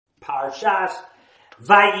Parshas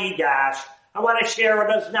Vayigash. I want to share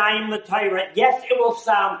an Oznaim L'Torah. Yes, it will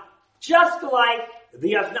sound just like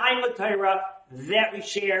the Oznaim L'Torah that we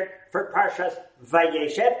shared for Parshas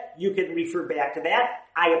Vayeshev. You can refer back to that.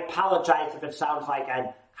 I apologize if it sounds like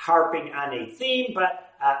I'm harping on a theme,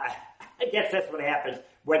 but I guess that's what happens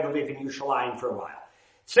when we live in Yerushalayim for a while.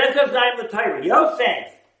 Says Oznaim L'Torah,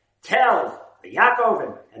 Yosef tells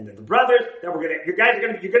Yaakov and the brothers that you're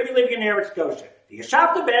going to be living in Eretz Goshen. The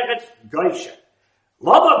Yeshavta Be'eretz Goshen.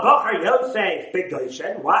 Lama Bachar Yosef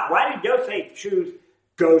Goshen. Why did Yosef choose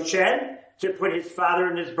Goshen to put his father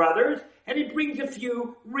and his brothers? And he brings a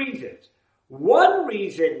few reasons. One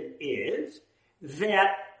reason is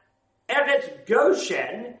that Eretz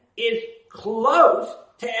Goshen is close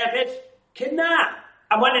to Eretz Canaan.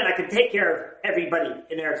 On one hand, I can take care of everybody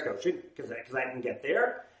in Eretz Goshen because I can get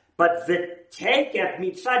there. But the Tekef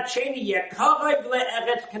mitzad sheni yekarev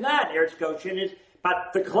le'Eretz Canaan. Eretz Goshen is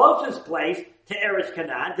but the closest place to Eretz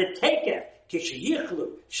Canaan. The Tekef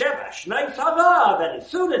kishayichlu sheva shnei savav, and as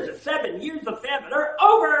soon as the 7 years of famine are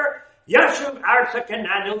over, Yashuv Arsa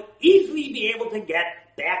Canaan will easily be able to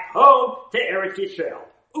get back home to Eretz Yisrael.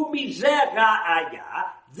 Umizeh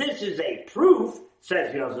ra'aya. This is a proof,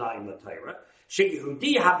 says Oznaim L'Torah,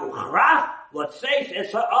 sheYehudi hamuchrach l'tzeis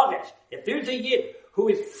es ha'aretz. If there's a Yid who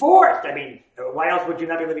is forced, why else would you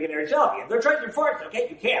not be living in Eretz Yisrael? They're trying to force, okay,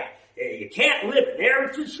 you can't. You can't live in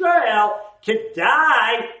Eretz Yisrael. To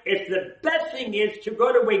die, if the best thing is to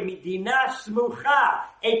go to a Medina Smucha,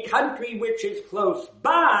 a country which is close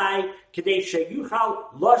by, Kedei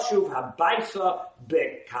sheyuchal loshuv habaisa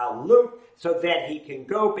bekalut, so that he can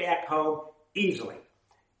go back home easily.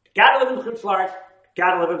 Gotta live in Chutz La'aretz,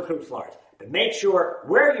 gotta live in Chutz La'aretz. But make sure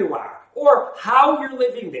where you are, or how you're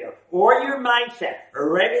living there, or your mindset,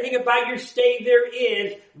 or everything about your stay there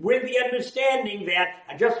is with the understanding that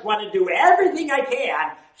I just want to do everything I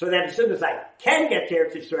can so that as soon as I can get to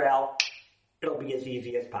Eretz Yisrael, it'll be as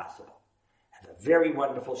easy as possible. Have a very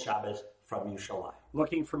wonderful Shabbos from Yerushalayim.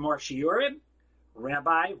 Looking for more shiurim?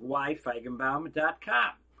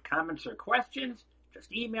 RabbiYFeigenbaum.com. Comments or questions?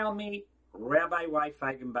 Just email me,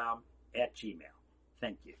 RabbiYFeigenbaum@gmail.com.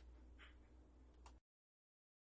 Thank you.